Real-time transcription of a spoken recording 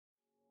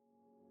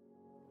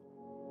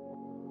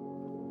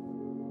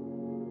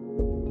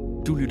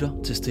Du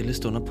lytter til Stille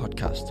Stunder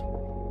podcast.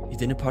 I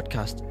denne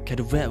podcast kan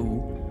du hver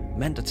uge,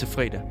 mandag til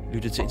fredag,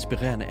 lytte til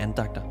inspirerende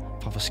andagter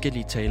fra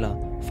forskellige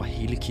talere fra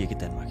hele Kirke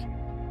Danmark.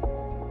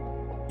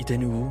 I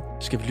denne uge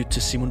skal vi lytte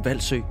til Simon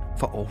Walsøe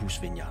fra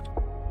Aarhus Vineyard.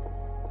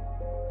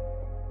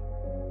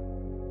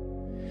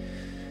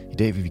 I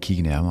dag vil vi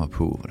kigge nærmere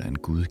på, hvordan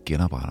Gud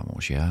genopretter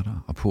vores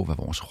hjerter, og på, hvad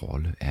vores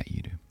rolle er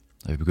i det.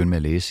 Og vi begynder med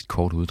at læse et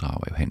kort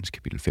uddrag af Johannes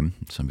kapitel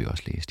 15, som vi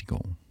også læste i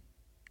går.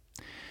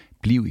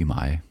 Bliv i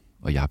mig,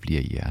 og jeg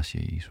bliver i jer,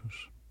 siger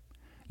Jesus.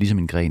 Ligesom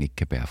en gren ikke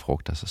kan bære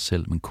frugt af sig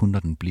selv, men kun når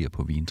den bliver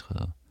på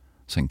vintræet,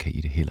 så kan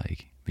I det heller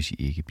ikke, hvis I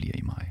ikke bliver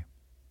i mig.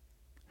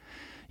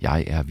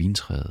 Jeg er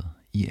vintræet,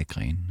 I er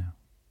grenene.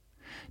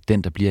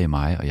 Den, der bliver i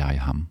mig, og jeg i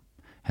ham,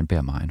 han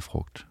bærer mig en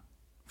frugt.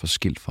 For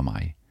skilt fra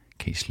mig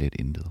kan I slet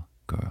intet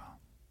gøre.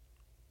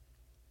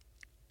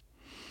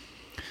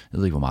 Jeg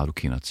ved ikke, hvor meget du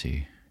kender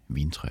til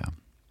vintræer.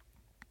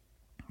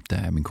 Der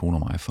er min kone og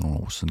mig for nogle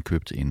år siden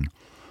købt en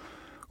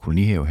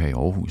kolonihave her i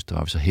Aarhus. Der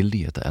var vi så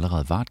heldige, at der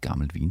allerede var et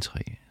gammelt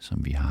vintræ,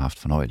 som vi har haft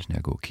fornøjelsen af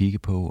at gå og kigge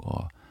på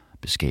og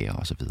beskære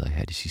og så videre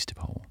her de sidste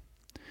par år.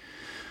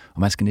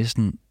 Og man skal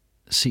næsten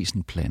se sådan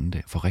en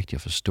plante for rigtig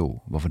at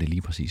forstå, hvorfor det er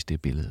lige præcis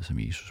det billede, som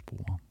Jesus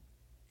bruger.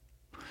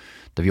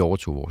 Da vi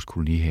overtog vores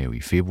kolonihave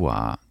i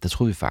februar, der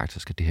troede vi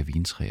faktisk, at det her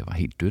vintræ var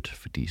helt dødt,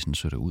 fordi sådan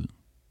så det ud.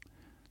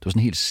 Det var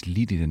sådan helt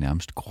slidt i det,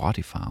 nærmest gråt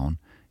i farven,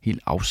 helt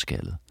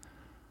afskallet,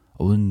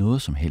 og uden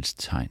noget som helst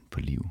tegn på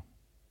liv.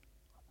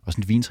 Og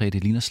sådan et vintræ,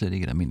 det ligner slet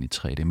ikke et almindeligt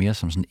træ. Det er mere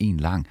som sådan en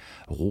lang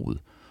rod,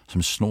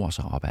 som snor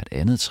sig op af et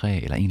andet træ,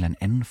 eller en eller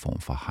anden form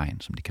for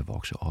hegn, som det kan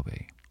vokse op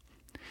af.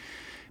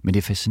 Men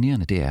det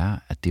fascinerende, det er,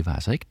 at det var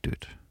altså ikke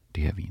dødt,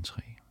 det her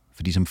vintræ.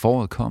 Fordi som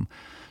foråret kom,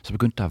 så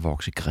begyndte der at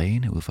vokse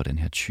grene ud fra den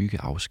her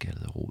tykke,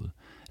 afskallede rod.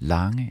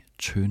 Lange,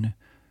 tynde,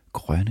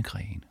 grønne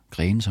grene.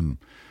 Grene, som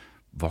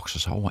vokser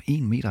sig over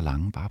 1 meter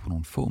lange bare på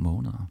nogle få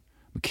måneder.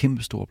 Med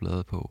kæmpe store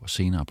blade på, og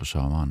senere på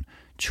sommeren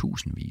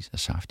tusindvis af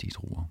saftige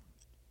druer.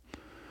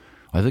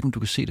 Og jeg ved ikke, om du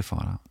kan se det for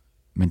dig,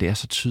 men det er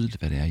så tydeligt,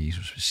 hvad det er,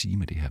 Jesus vil sige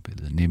med det her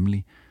billede.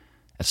 Nemlig,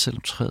 at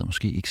selvom træet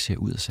måske ikke ser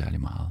ud af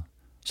særlig meget,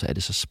 så er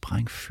det så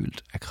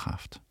sprængfyldt af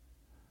kraft,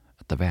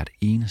 at der hvert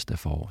eneste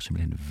forår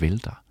simpelthen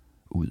vælter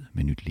ud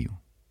med nyt liv.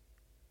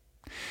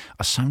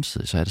 Og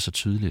samtidig så er det så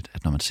tydeligt,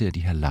 at når man ser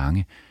de her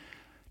lange,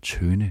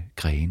 tynde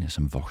grene,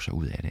 som vokser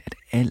ud af det, at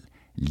al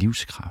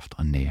livskraft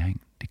og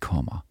næring, det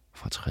kommer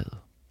fra træet.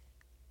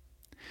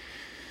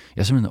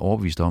 Jeg er simpelthen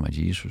overbevist om, at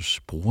Jesus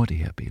bruger det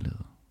her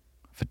billede,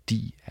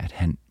 fordi at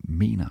han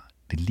mener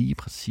det lige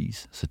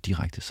præcis så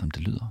direkte, som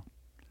det lyder.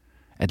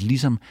 At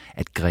ligesom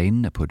at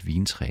grenene på et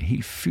vintræ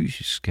helt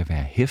fysisk skal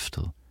være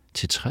hæftet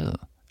til træet,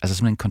 altså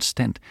simpelthen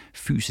konstant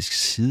fysisk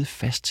sidde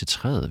fast til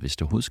træet, hvis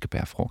det overhovedet skal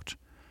bære frugt,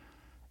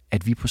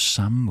 at vi på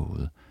samme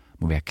måde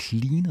må være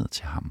klinet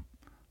til ham,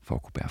 for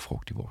at kunne bære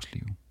frugt i vores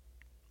liv.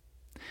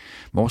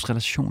 Vores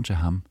relation til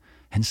ham,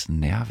 hans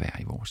nærvær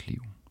i vores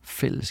liv,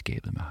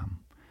 fællesskabet med ham,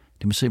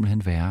 det må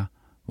simpelthen være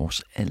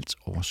vores alt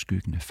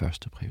overskyggende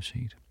første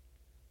prioritet.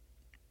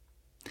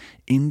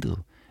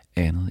 Intet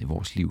andet i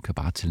vores liv kan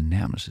bare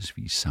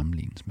tilnærmelsesvis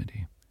sammenlignes med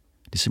det.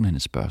 Det er simpelthen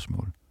et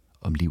spørgsmål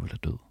om liv eller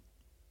død.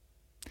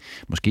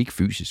 Måske ikke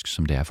fysisk,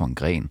 som det er for en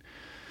gren,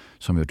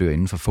 som jo dør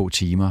inden for få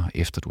timer,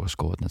 efter du har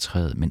skåret den af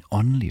træet, men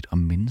åndeligt og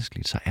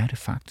menneskeligt, så er det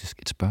faktisk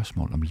et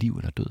spørgsmål om liv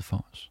eller død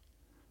for os.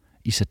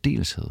 I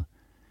særdeleshed,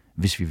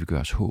 hvis vi vil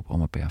gøre os håb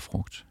om at bære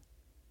frugt.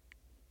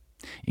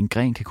 En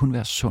gren kan kun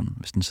være sund,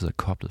 hvis den sidder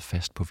koblet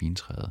fast på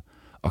vintræet,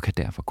 og kan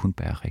derfor kun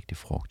bære rigtig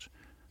frugt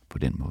på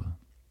den måde.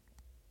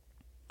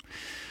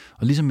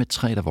 Og ligesom med et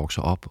træ, der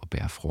vokser op og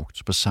bærer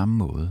frugt, på samme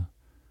måde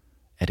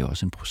er det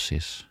også en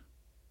proces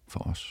for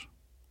os.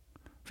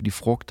 For de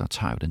frugter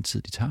tager jo den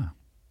tid, de tager.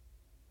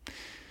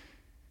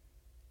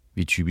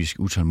 Vi er typisk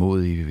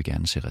utålmodige, vi vil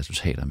gerne se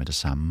resultater med det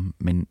samme,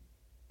 men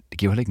det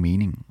giver heller ikke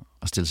mening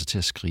at stille sig til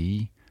at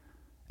skrige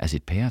af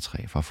sit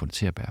pæretræ for at få det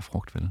til at bære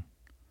frugt, vel?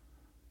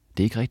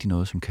 Det er ikke rigtig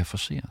noget, som kan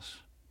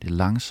forceres. Det er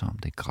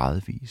langsomt, det er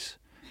gradvis.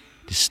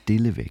 Det er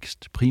stille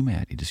vækst,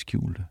 primært i det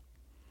skjulte.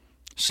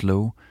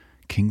 Slow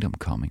kingdom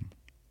coming,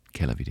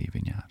 kalder vi det i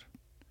Vineyard.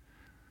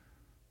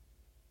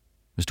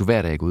 Hvis du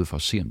hver dag går ud for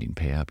at se, om din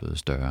pære er blevet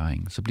større,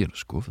 så bliver du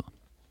skuffet.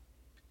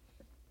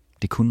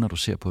 Det er kun, når du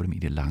ser på dem i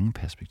det lange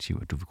perspektiv,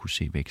 at du vil kunne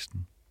se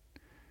væksten.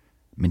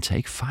 Men tag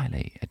ikke fejl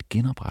af, at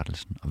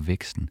genoprettelsen og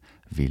væksten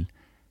vil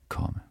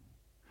komme.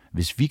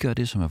 Hvis vi gør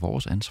det, som er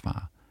vores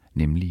ansvar,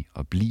 nemlig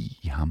at blive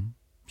i ham,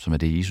 som er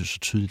det, Jesus så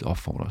tydeligt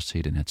opfordrer os til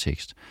i den her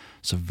tekst,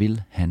 så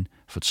vil han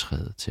få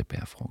træet til at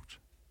bære frugt.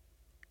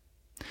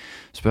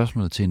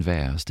 Spørgsmålet til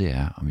enhver af os, det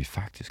er, om vi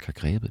faktisk har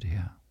grebet det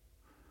her.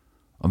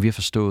 Om vi har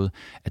forstået,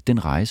 at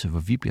den rejse, hvor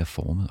vi bliver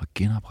formet og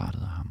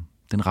genoprettet af ham,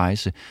 den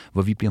rejse,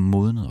 hvor vi bliver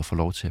modnet og får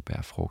lov til at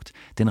bære frugt,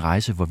 den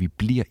rejse, hvor vi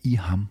bliver i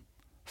ham,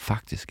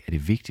 faktisk er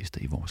det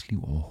vigtigste i vores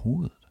liv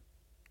overhovedet.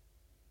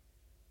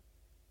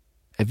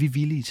 Er vi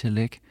villige til at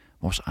lægge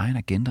vores egen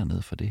agenda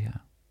ned for det her?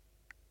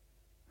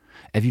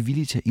 Er vi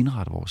villige til at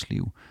indrette vores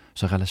liv,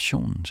 så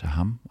relationen til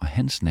ham og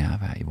hans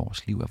nærvær i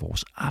vores liv er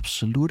vores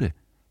absolutte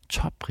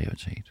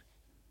topprioritet?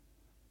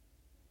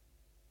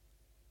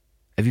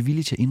 Er vi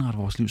villige til at indrette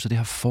vores liv, så det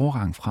har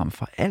forrang frem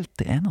for alt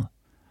det andet?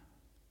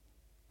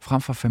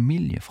 Frem for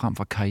familie, frem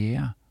for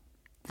karriere,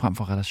 frem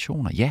for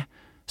relationer, ja,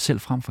 selv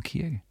frem for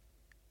kirke.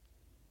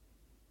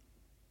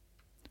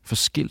 For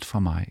skilt fra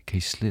mig kan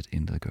I slet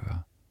intet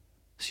gøre,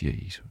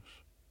 siger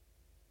Jesus.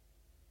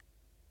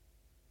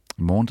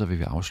 I morgen der vil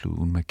vi afslutte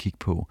ugen med at kigge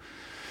på,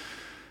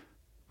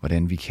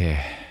 hvordan vi kan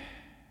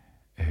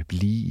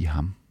blive i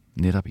ham,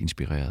 netop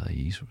inspireret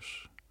af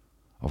Jesus,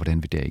 og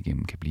hvordan vi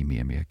derigennem kan blive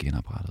mere og mere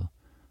genoprettet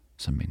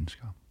som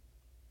mennesker.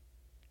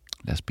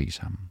 Lad os bede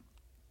sammen.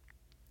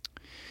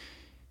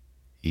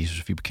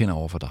 Jesus, vi bekender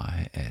over for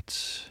dig, at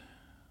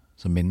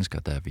som mennesker,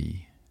 der er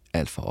vi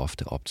alt for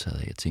ofte optaget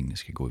af, at tingene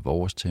skal gå i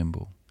vores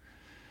tempo.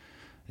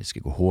 Det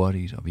skal gå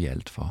hurtigt, og vi er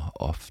alt for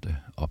ofte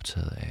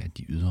optaget af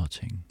de ydre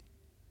ting.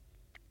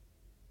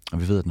 Og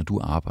vi ved, at når du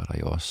arbejder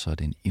i os, så er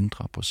det en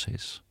indre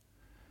proces.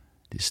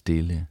 Det er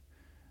stille.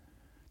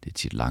 Det er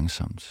tit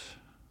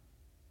langsomt.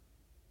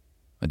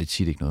 Og det er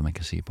tit ikke noget, man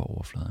kan se på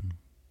overfladen.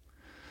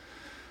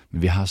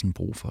 Men vi har sådan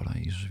brug for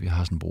dig, Jesus. Vi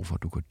har sådan brug for,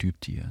 at du går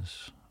dybt i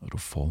os, og du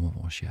former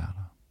vores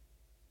hjerter.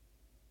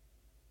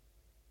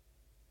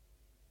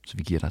 Så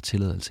vi giver dig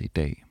tilladelse i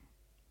dag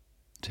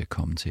til at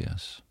komme til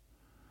os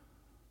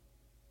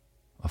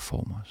og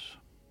forme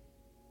os.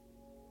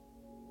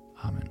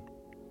 Amen.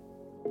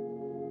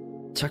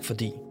 Tak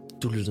fordi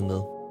du lyttede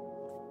med.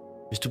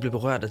 Hvis du blev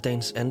berørt af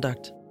dagens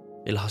andagt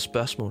eller har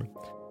spørgsmål,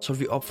 så vil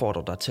vi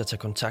opfordre dig til at tage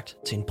kontakt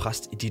til en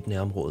præst i dit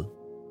nærområde.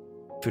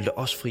 Føl dig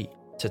også fri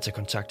til at tage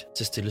kontakt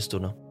til Stille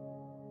Stunder.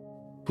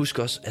 Husk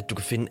også, at du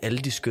kan finde alle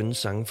de skønne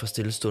sange fra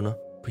Stille Stunder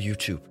på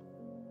YouTube.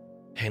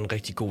 Ha' en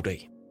rigtig god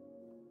dag.